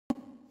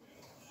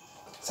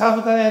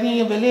Salve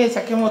galerinha, beleza?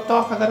 Aqui é o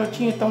MOTOKA,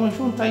 garotinho, tamo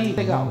junto aí,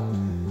 legal.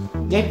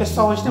 E aí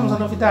pessoal, hoje temos uma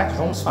novidade,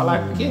 vamos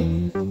falar do quê?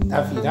 Da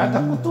virada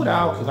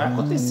cultural que vai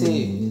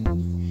acontecer.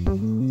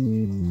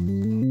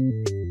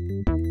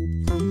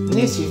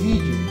 Neste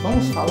vídeo,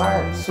 vamos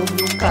falar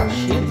sobre o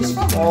cachê dos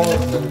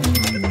famosos.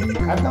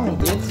 Cada um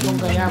deles vão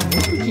ganhar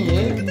muito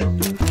dinheiro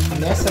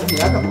nessa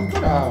virada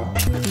cultural.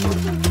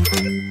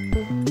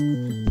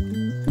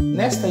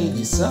 Nesta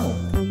edição,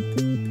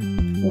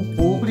 o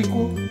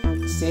público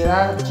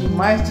será de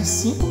mais de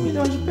 5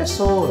 milhões de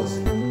pessoas.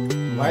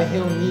 Vai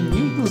reunir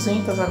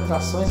 1.200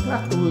 atrações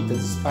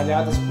gratuitas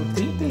espalhadas por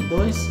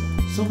 32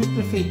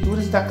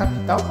 subprefeituras da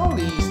capital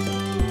paulista.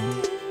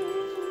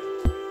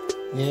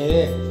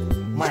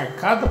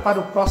 Marcada para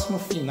o próximo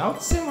final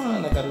de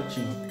semana,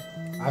 garotinho.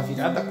 A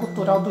Virada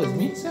Cultural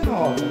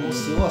 2019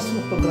 anunciou a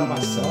sua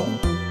programação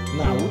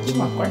na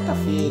última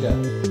quarta-feira.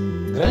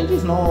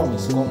 Grandes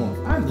nomes como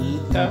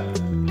Anitta,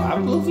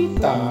 Pablo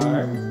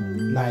Vittar,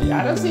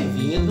 Nayara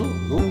Azevedo,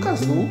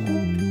 Lucas Luco,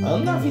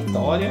 Ana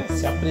Vitória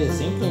se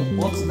apresentam em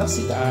pontos das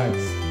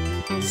cidades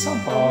de São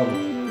Paulo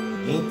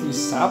entre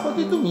sábado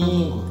e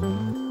domingo.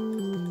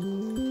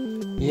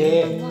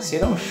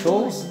 Serão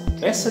shows,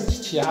 peças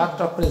de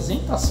teatro,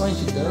 apresentações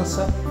de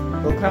dança,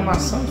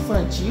 programação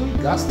infantil e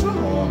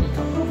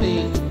gastronômica.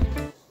 Aproveita!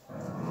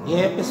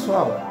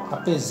 Pessoal,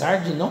 apesar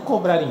de não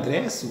cobrar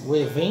ingresso, o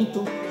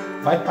evento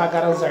vai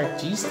pagar aos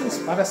artistas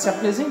para se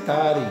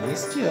apresentarem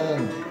este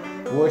ano.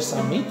 O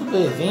orçamento do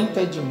evento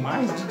é de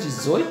mais de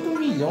 18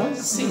 milhões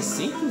e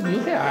 600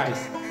 mil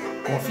reais.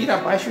 Confira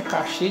abaixo o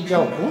cachê de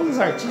alguns dos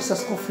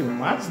artistas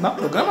confirmados na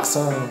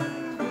programação.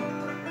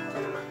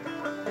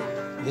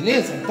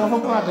 Beleza? Então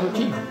vamos lá,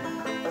 garotinho.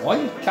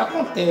 Olha o que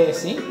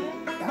acontece, hein?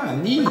 A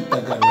Anitta,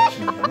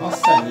 garotinho.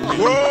 Nossa Anitta.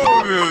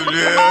 Oh, meu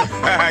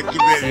Deus! Que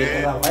beleza!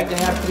 Ela vai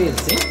ganhar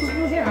 300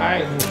 mil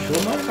reais no show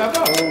no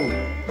AQUI,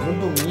 no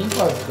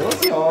domingo às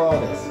 12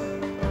 horas.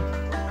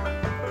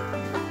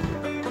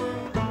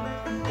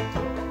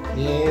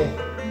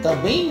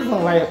 Também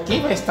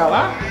quem vai estar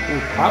lá?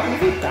 O Pablo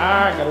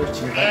Vittar,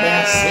 garotinho. Vai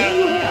ganhar 100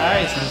 mil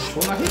reais no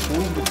show na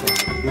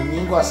República,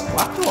 domingo às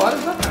 4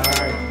 horas da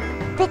tarde.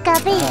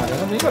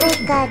 Caramba,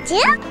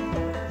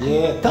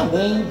 garotinho.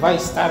 Também vai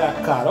estar a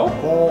Carol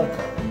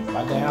Conca.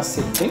 Vai ganhar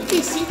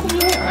 75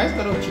 mil reais,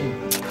 garotinho,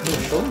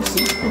 no show no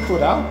Centro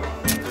Cultural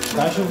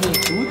da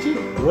Juventude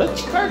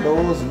RICKARDO,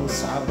 no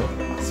sábado,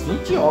 às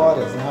 20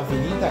 horas, na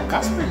Avenida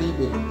Casper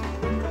Libero.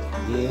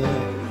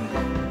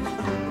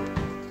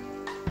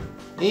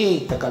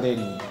 Eita,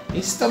 galerinha,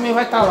 esse também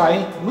vai estar lá,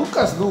 hein?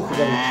 Lucas Luco,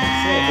 garotinho,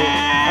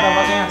 o cara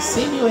vai ganhar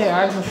 100 mil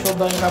reais no show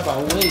da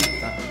Engabaú.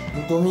 Eita,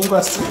 no domingo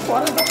às 5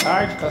 horas da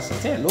tarde, cara,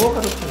 você é louco,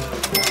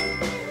 garotinho.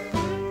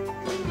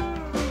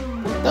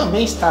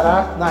 Também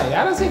estará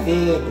Nayara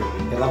Azevedo,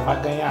 ela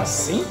vai ganhar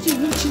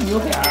 120 mil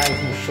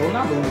reais no show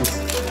na Luz,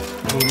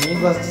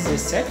 domingo às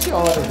 17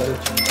 horas,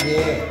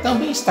 garotinho.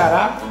 Também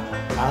estará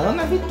a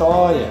Ana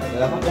Vitória,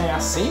 ela vai ganhar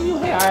 100 mil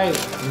reais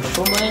no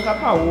show no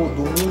Engabaú,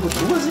 domingo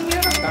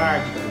 2h30 da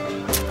tarde.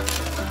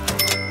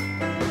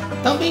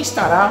 Também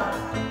estará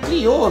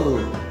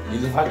Criolo,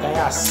 ele vai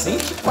ganhar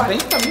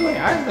 140 mil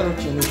reais,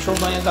 garotinho, no show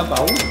do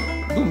Engabaú,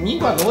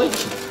 domingo à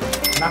noite,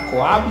 na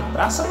Coab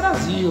Praça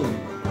Brasil,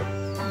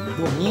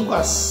 domingo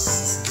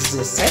às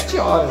 17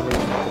 horas,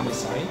 vai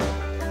começar, hein?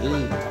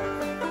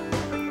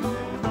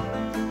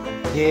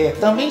 Eita!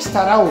 Também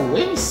estará o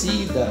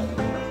Emicida,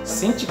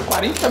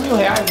 140 mil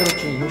reais,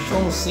 garotinho, no show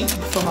no Centro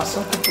de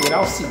Formação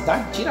Cultural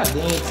Cidade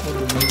Tiradentes, no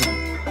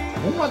domingo,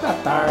 1 da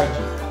tarde,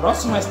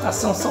 próxima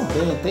estação São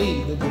Bento,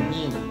 aí, no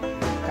domingo.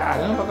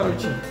 Caramba,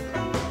 garotinho.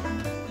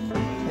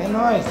 É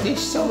nóis,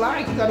 deixe seu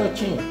like,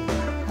 garotinho,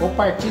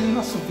 compartilhe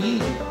nosso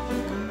vídeo.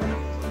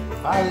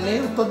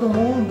 Valeu todo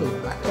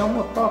mundo, aqui é o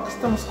MOTOKA,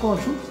 estamos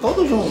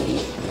todos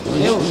juntos.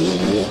 Valeu,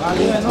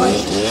 é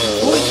nóis,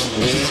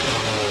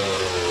 fui!